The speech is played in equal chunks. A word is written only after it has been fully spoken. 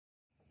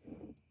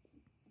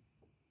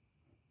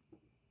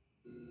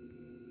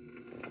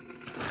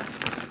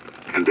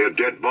and their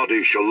dead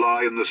bodies shall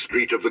lie in the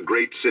street of the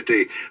great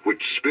city,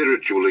 which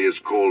spiritually is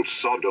called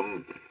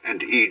Sodom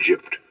and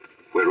Egypt,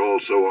 where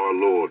also our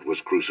Lord was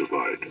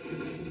crucified.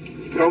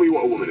 Tell me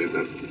what a woman is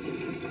then.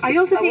 A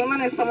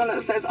woman is someone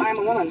that says, I'm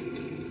a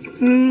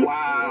woman.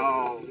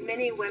 Wow.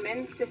 Many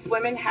women, cis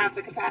women, have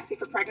the capacity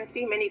for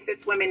pregnancy. Many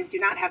cis women do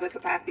not have the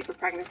capacity for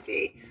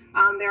pregnancy.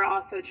 There are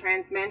also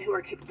trans men who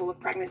are capable of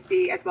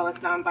pregnancy, as well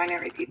as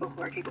non-binary people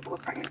who are capable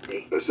of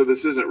pregnancy. So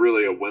this isn't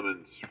really a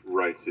women's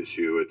rights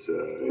issue.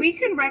 We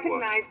can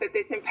recognize that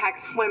this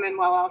impacts women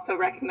while also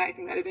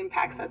recognizing that it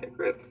impacts other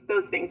groups.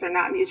 Those things are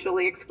not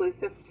mutually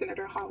exclusive,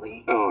 Senator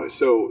Hawley. Oh,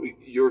 so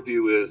your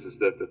view is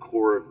that the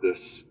core of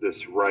this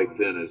right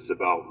then is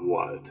about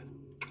what?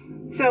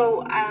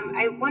 So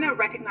I want to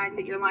recognize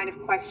that your line of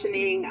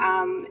questioning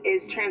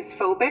is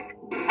transphobic.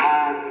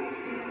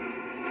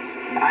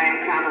 I am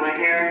Kamala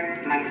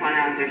Harris. My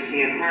pronouns are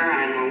she and her.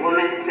 I'm a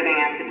woman sitting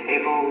at the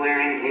table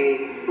wearing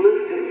a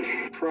blue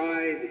suit.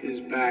 Pride is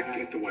back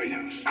at the White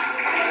House.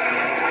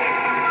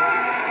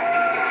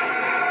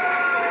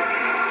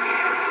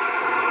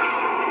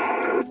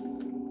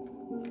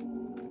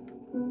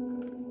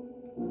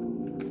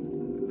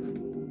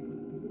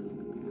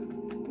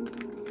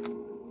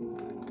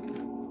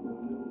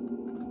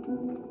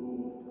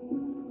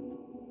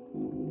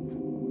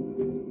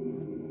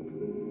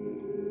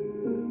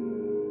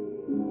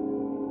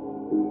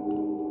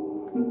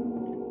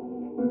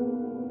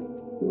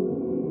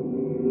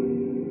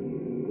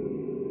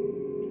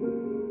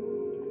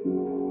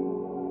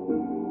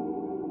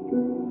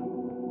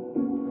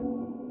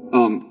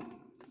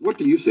 What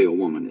do you say a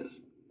woman is?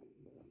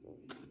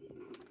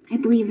 I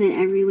believe that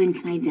everyone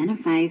can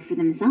identify for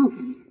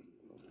themselves.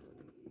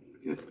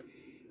 Okay.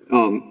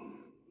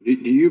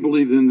 Do you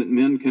believe then that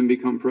men can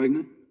become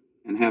pregnant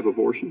and have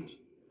abortions?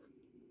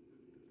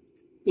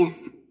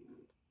 Yes.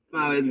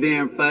 I was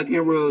being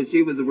fucking rude.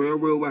 She was real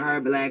rude with her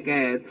black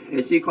ass.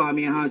 And she called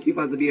me at home. She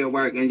supposed to be at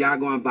work. And y'all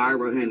going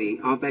viral, honey,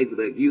 on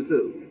Facebook. You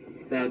too.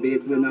 That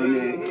bitch with no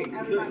name. Hey,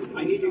 sir,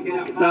 I need you to get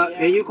out. So,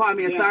 and you call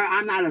me a sir?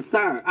 I'm not a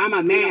sir. I'm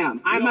a ma'am.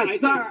 I'm a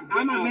sir.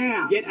 I'm a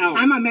ma'am. Get out.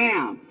 I'm a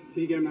ma'am.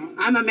 Can you get him out?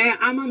 I'm a ma'am.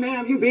 I'm a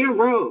ma'am. You being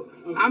rude.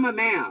 Okay. I'm a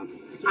ma'am.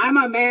 I'm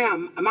a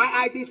ma'am. My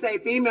ID say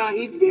female.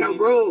 He's being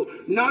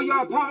rude. Know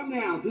your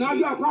pronouns. Know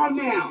your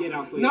pronouns. Get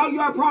out, please. Know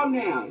your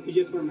pronouns. You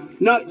just for a minute.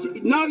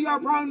 Know your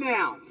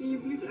pronouns.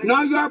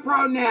 Know your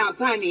pronouns,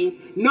 honey.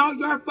 Know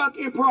your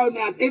fucking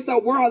pronouns. It's a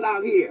world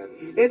out here.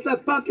 It's a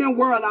fucking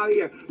world out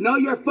here. Know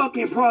your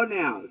fucking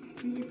pronouns.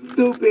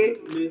 Stupid.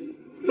 Miss,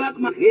 Suck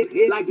my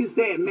like you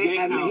said,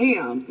 man,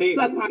 him. Hey.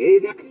 Suck my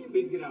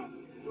please get out.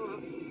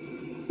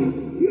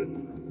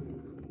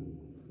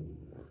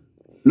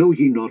 Know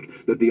ye not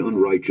that the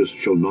unrighteous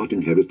shall not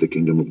inherit the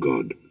kingdom of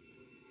God?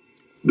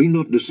 Be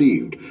not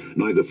deceived,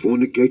 neither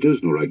fornicators,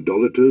 nor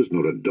idolaters,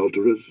 nor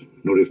adulterers,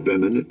 nor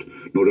effeminate,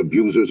 nor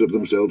abusers of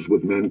themselves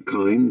with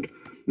mankind,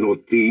 nor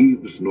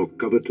thieves, nor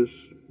covetous,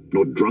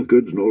 nor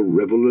drunkards, nor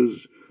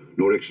revelers,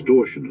 nor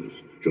extortioners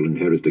shall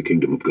inherit the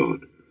kingdom of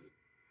God.